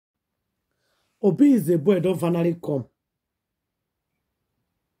Obi is a boy, don't finally come.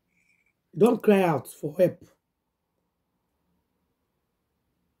 Don't cry out for help.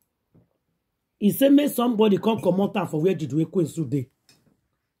 He said, make somebody come out for where did we go today.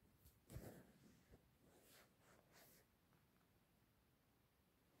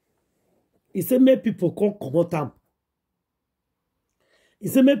 He said, make people come out him. He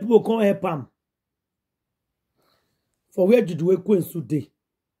said, make people come help him. For where did we go today?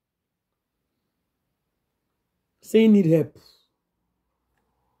 Say he need help.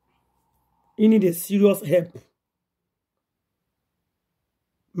 He need a serious help.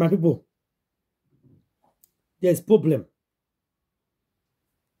 My people, there's problem.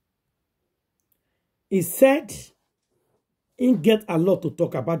 He said he get a lot to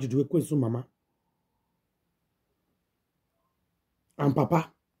talk about Judy Kwesu mama and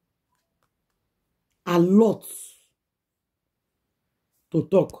papa. A lot to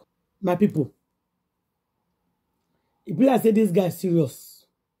talk. My people, if I say this guy is serious,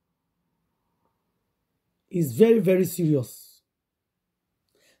 he's very, very serious.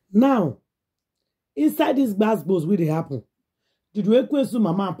 Now, inside this Xpose will happen. Judy Kwesu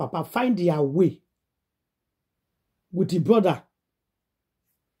mama and papa find their way with the brother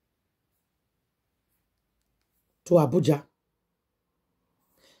to Abuja.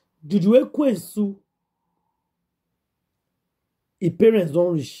 Judy Kwesu, his parents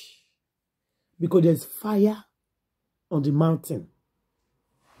don't reach because there's fire on the mountain.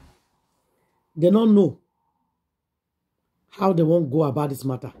 They don't know how they won't go about this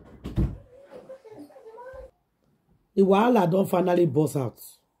matter. The wahala don't finally burst out.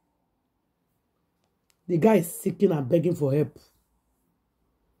 The guy is seeking and begging for help.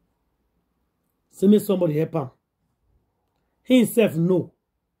 Say me somebody help him. He himself know.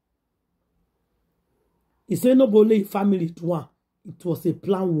 He said nobody family to one. It was a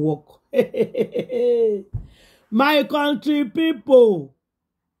plan work. My country people.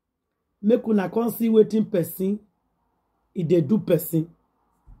 Make una come see waiting person. If they do person.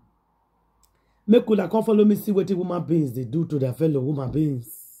 Make una come follow me see what human beings they do to their fellow human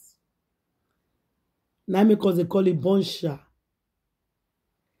beings. Now because they call it Bonsha.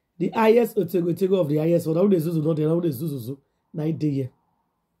 The highest Etiko of the highest. Now they zuzu not now they zuzu. Now it dey.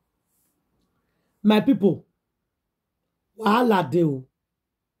 My people, wahala dey.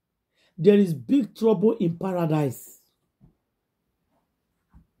 There is big trouble in paradise.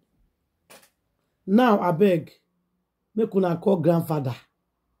 Now I beg, make una call grandfather.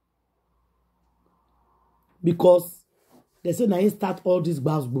 Because they say now he start all these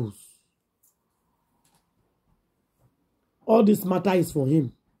Xpose. All this matter is for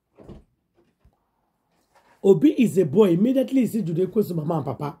him. Obi is a boy. Immediately he see Judy Kwesu mama and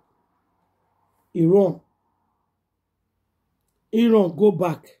papa. He run. He run, go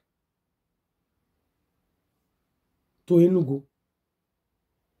back to Enugu.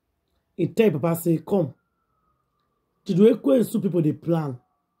 He tell papa, say, come. Judy Kwesu people, they plan.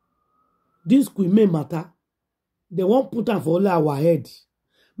 This could make matter. They won't put them for all our head.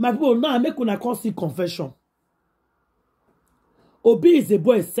 My people, now I make una come see confession. Obi is a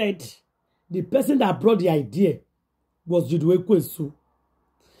boy said the person that brought the idea was Judy Kwesu.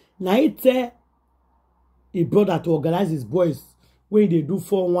 Now he tell his brother to organize his boys when they do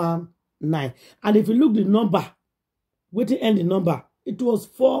 419. And if you look the number, waiting end the number, it was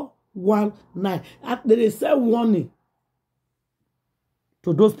 419. And they say warning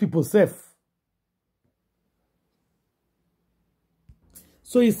to those people safe.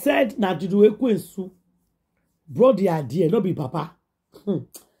 So he said that Judy Kwesu brought the idea, not be papa.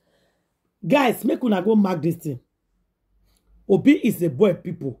 Guys, make una go mark this thing. Obi is a boy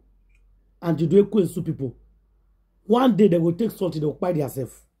people and Judy Kwesu people. One day they will take something, they will buy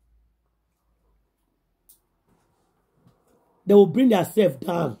themselves. They will bring themselves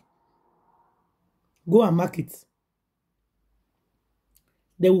down. Go and mark it.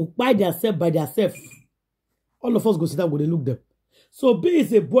 They will buy themselves by themselves. All of us go sit down when they look them. So Obi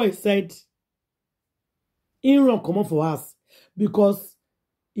is a boy said, in run come on for us. Because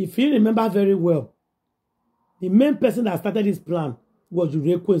if you remember very well, the main person that started this plan was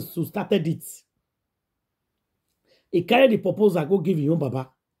Judy Kwesu, who started it. He carried the proposal, go give him Baba.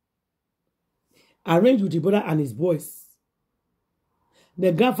 Arranged with the brother and his boys.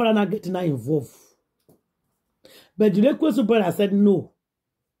 The grandfather not getting involved. But Judy Kwesu brother said no.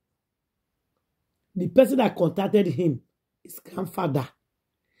 The person that contacted him is grandfather.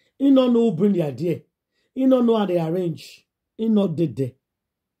 He don't know who bring the idea. He don't know how they arrange. He not did there.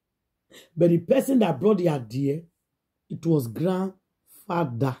 But the person that brought the idea, it was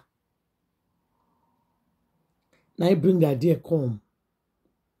grandfather. Now he bring the idea come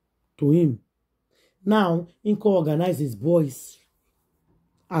to him. Now, he can organize his boys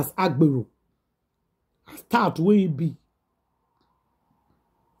as Agbero. Start where he be.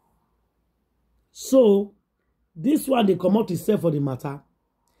 So, this one, they come out himself for the matter.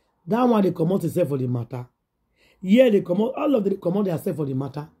 That one, they come out himself for the matter. Yeah, they come out, all of them come out themselves for the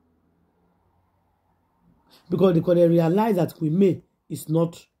matter. Because they realize that Queen May is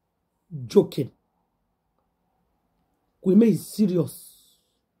not joking. Queen May is serious.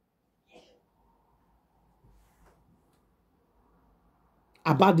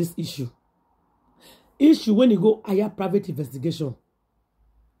 About this issue. When you go higher private investigation,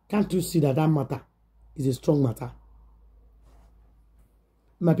 can't you see that matter is a strong matter?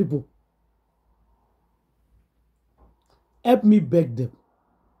 My people, help me beg them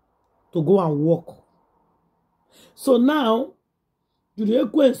to go and work. So now, Judy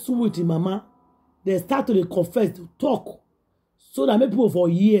and Sue with him, mama, they start to confess, to talk, so that make people for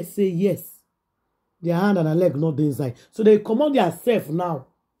years say yes. Their hand and their leg not the inside. So they command themselves now.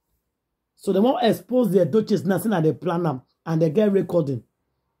 So they won't expose their Edochies nothing and they plan them and they get recording.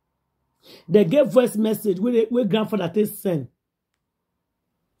 They get voice message where grandfather takes send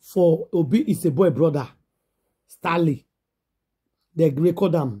for Obi is a boy brother, Starley. They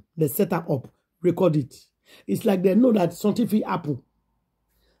record them, they set them up, record it. It's like they know that something will happen.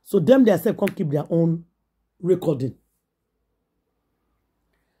 So them themselves can't keep their own recording.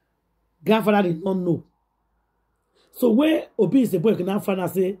 Grandfather did not know. So where Obi is a boy, grandfather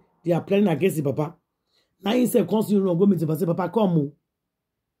say they are planning against the papa. Now he said, "Come you go meet the papa. Papa, come.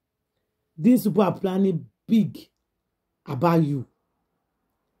 These people are planning big about you.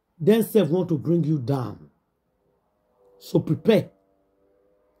 Then self want to bring you down. So prepare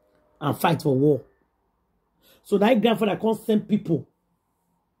and fight for war." So that grandfather can't send people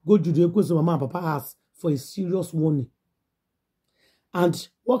go to the question mama and papa ask for a serious warning. And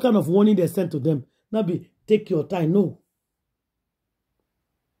what kind of warning they send to them? Not be take your time. No.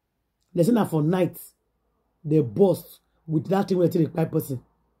 They send that for nights. They boss with that thing where they take the person.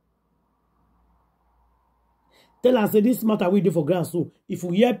 Tell us say this matter we do for grand. So if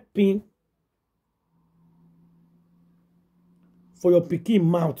we hear pain for your pikin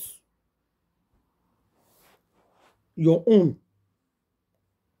mouth, your own,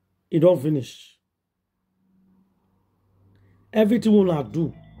 it don't finish. Everything will not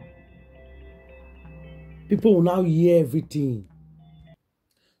do. People will now hear everything.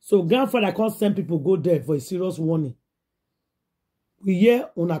 So grandfather can't send people go there for a serious warning. We hear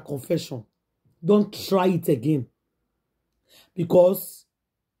on a confession. Don't try it again. Because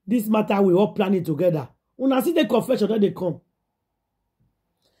this matter we all plan it together. When I see the confession, then they come.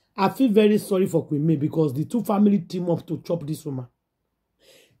 I feel very sorry for Queen May because the two family team up to chop this woman.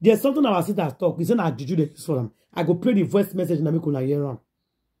 There's something our sisters talk. It's not Judy they use for them. I go play the voice message and I make una hear am.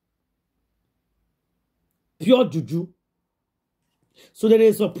 Pure juju. So there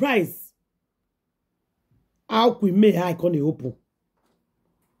is a surprise. How Queen May I can open.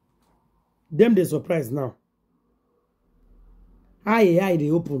 Them they surprise now. How they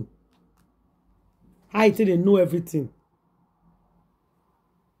open. How they know everything.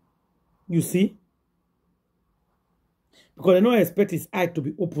 You see? Because they don't expect his eye to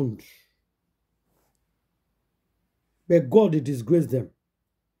be opened. But God, they disgrace them.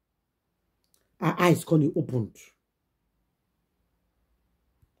 Her eyes can be opened.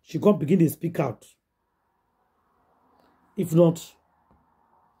 She can't begin to speak out. If not,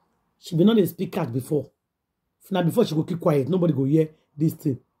 she will not speak out before. If not before she go keep quiet, nobody go hear this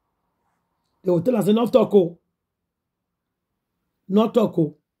thing. They will tell us, not talk, oh. Not talk,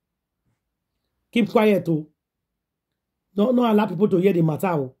 oh. Keep quiet, oh. Don't allow people to hear the matter,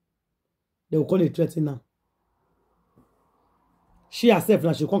 oh. They will call it threatening now. She herself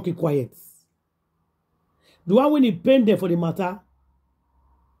now, she can't keep quiet. The one when he paid them for the matter,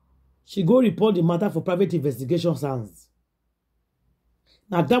 she go report the matter for private investigation sounds.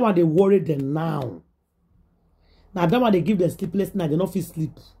 Now that one they worry them now. Now that one they give them sleepless night, they don't feel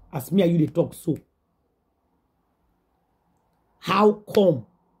sleep. As me and you they talk so. How come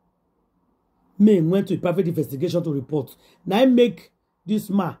men went to a private investigation to report? Now I make this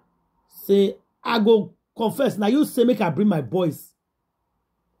man say, I go confess. Now you say make I bring my boys.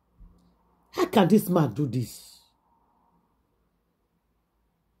 How can this man do this?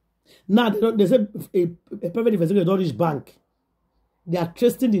 Now they say a private investigator don't reach bank. They are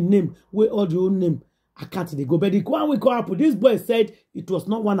trusting the name where all the own name account they go. But the one we call up, this boy said it was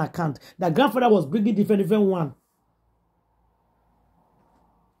not one account. The grandfather was bringing different one.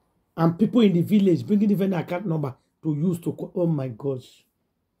 And people in the village bringing different account number to use to call. Oh my gosh.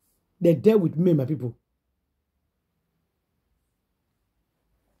 They're there with me, my people.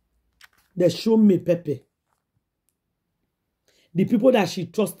 They show me Pepe. The people that she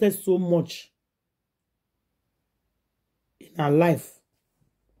trusted so much in her life.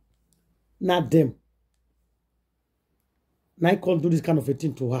 Not them. Now I can't do this kind of a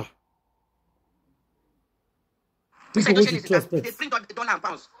thing to her. People who she trusted. They print $1 and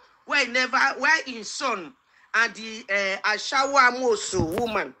pounds. Where his son and the Ashawa Mosu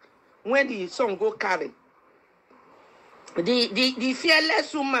woman, when the son go carry. The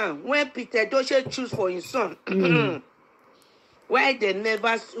fearless woman, when Peter Edochie choose for his son. Why the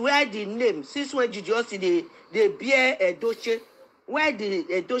name, since when you just see the bear Edochie, why the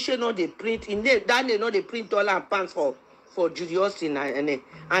Edochie not the print in name, that they not the print $1 and pounds for Judy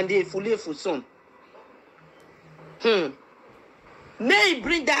and they fully for son. May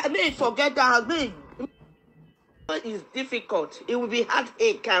bring that, may forget that, may is difficult. It will be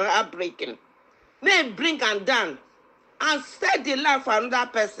heartache and heartbreaking. May bring and down and set the life for another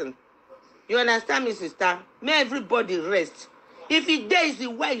person. You understand me, sister? May everybody rest. If it there is the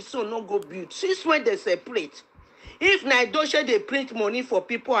way so no go build. Since when they separate. If Edochie they print money for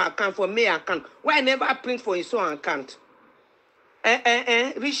people account, for me account, why never print for his own account?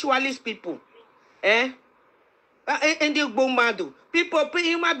 Ritualist people. And the bombado. People print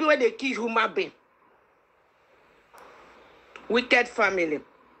human being where they kill human being. Wicked family.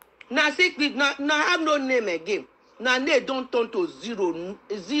 Now secret now have no name again. Now name don't turn to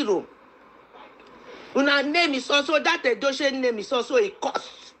zero. Now name is also that Edochie name is also a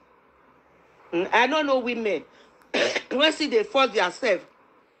cost. I don't know women. When see they force themselves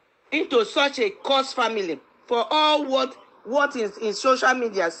into such a cost family for all what is in social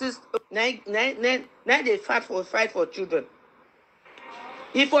media since now they fight for children.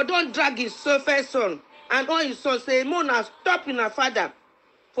 If I don't drag his first son and all his sons say, Mona, stop in her father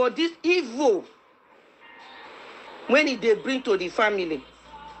for this evil when they bring to the family.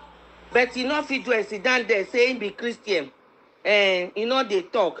 But you know, if you sit down there saying be Christian and you know they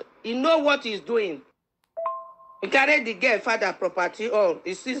talk, you know what he's doing. He carried the girl father property or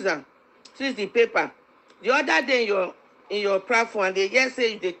his sister, sees the paper. The other day in your platform, and they just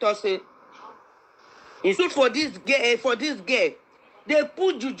say they talk say it's good for this girl. They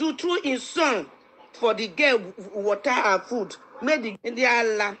put juju through his son for the girl water and food. Made in the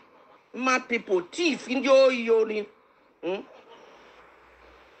Allah, mad people, thief in your yori.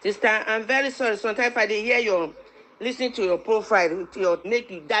 Sister, I'm very sorry. Sometimes I hear you listen to your profile with your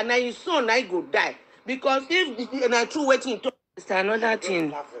naked that now your son I go die. Because if I true waiting to another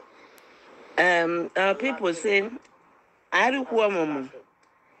thing. People say I require mama.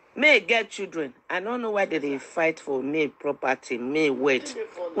 May get children. I don't know why they fight for me property, me wait.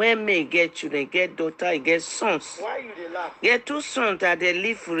 When may get children, get daughter, get sons. Why you they laugh? Get 2 sons that they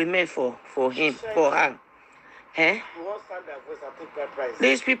live remain for him, for her. Eh?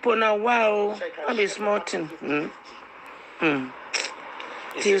 These people now, wow, I'll be small thing.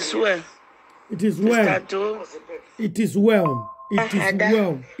 It is well. It is well. It is well. It is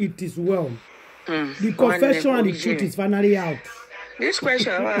well. It is well. The confession and the truth is finally out. This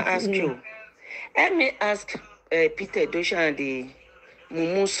question I want to ask you. Let me ask Peter Edochie and the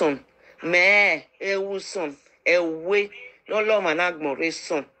Mumu son. Me, Ewu son. Ewe. No love and agmore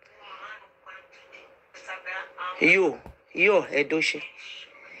son. You Edochie.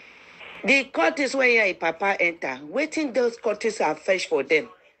 The courts when your papa enter, waiting those courts are fresh for them.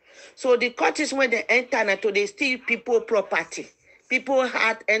 So the courts when they enter, they steal people property. People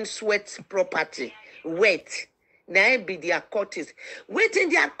heart and sweat property. Wait. Now be their courts. Waiting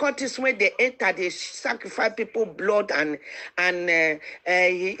their courts when they enter, they sacrifice people blood and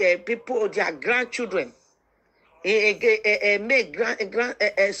people, their grandchildren. Make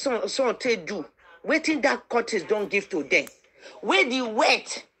son take do. Waiting that courts don't give to them. Where the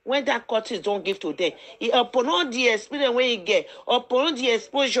wait when that courts don't give to them. Upon all the experience when you get, upon the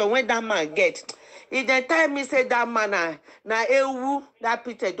exposure when that man get. If the time me say that man na ewu, that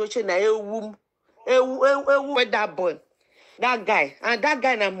Peter Edochie na ewu with that boy, that guy, and that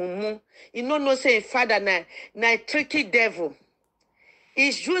guy na mumu. You know say father na tricky devil.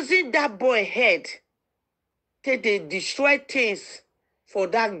 He's using that boy head to destroy things for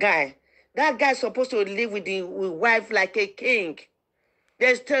that guy. That guy's supposed to live with the wife like a king.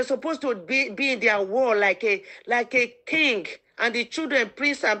 They're supposed to be in their war like a king, and the children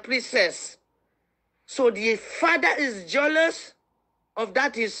prince and princess. So the father is jealous of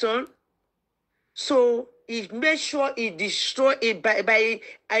that his son. So he made sure he destroyed it by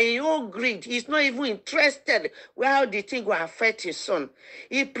his own greed. He's not even interested how the thing will affect his son.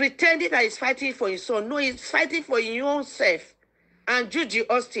 He pretended that he's fighting for his son. No, he's fighting for his own self. And Judy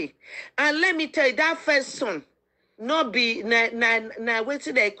Edochie. And let me tell you, that first son, no be na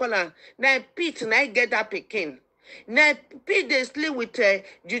wetin they call am na Pete na get that pikin. Na Pete dey sleep with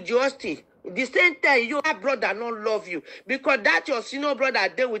Judy. The same time your brother not love you because that your senior brother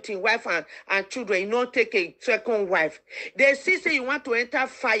deal with his wife and children. You not take a second wife. They see say you want to enter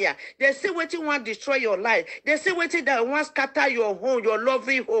fire. They see what you want to destroy your life. They see what that want scatter your home, your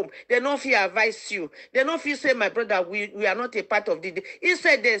lovely home. They not feel advise you. They not feel say my brother we are not a part of the. He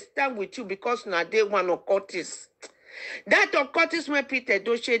said they stand with you because now they want to occultist. That occultist when Peter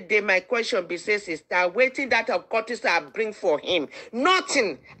Edochie did, my question be say sister, waiting that occultist I bring for him.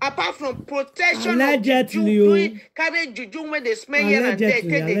 Nothing apart from protection allegedly, of juju, carry juju when they smell here and there,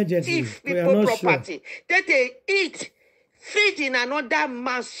 they thief people property. Sure. They eat, feed in another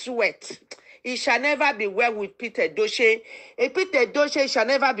man's sweat. It shall never be well with Peter Edochie. Peter Edochie shall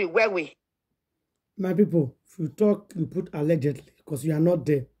never be well with. My people, if you talk, you put allegedly because you are not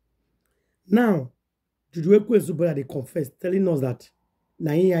there. Now, Judy brother they confess, telling us that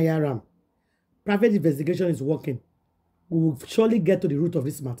Nain private investigation is working. We will surely get to the root of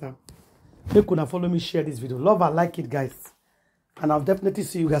this matter. Make you follow me, share this video. Love and like it, guys. And I'll definitely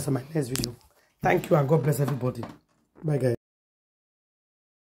see you guys in my next video. Thank you and God bless everybody. Bye, guys.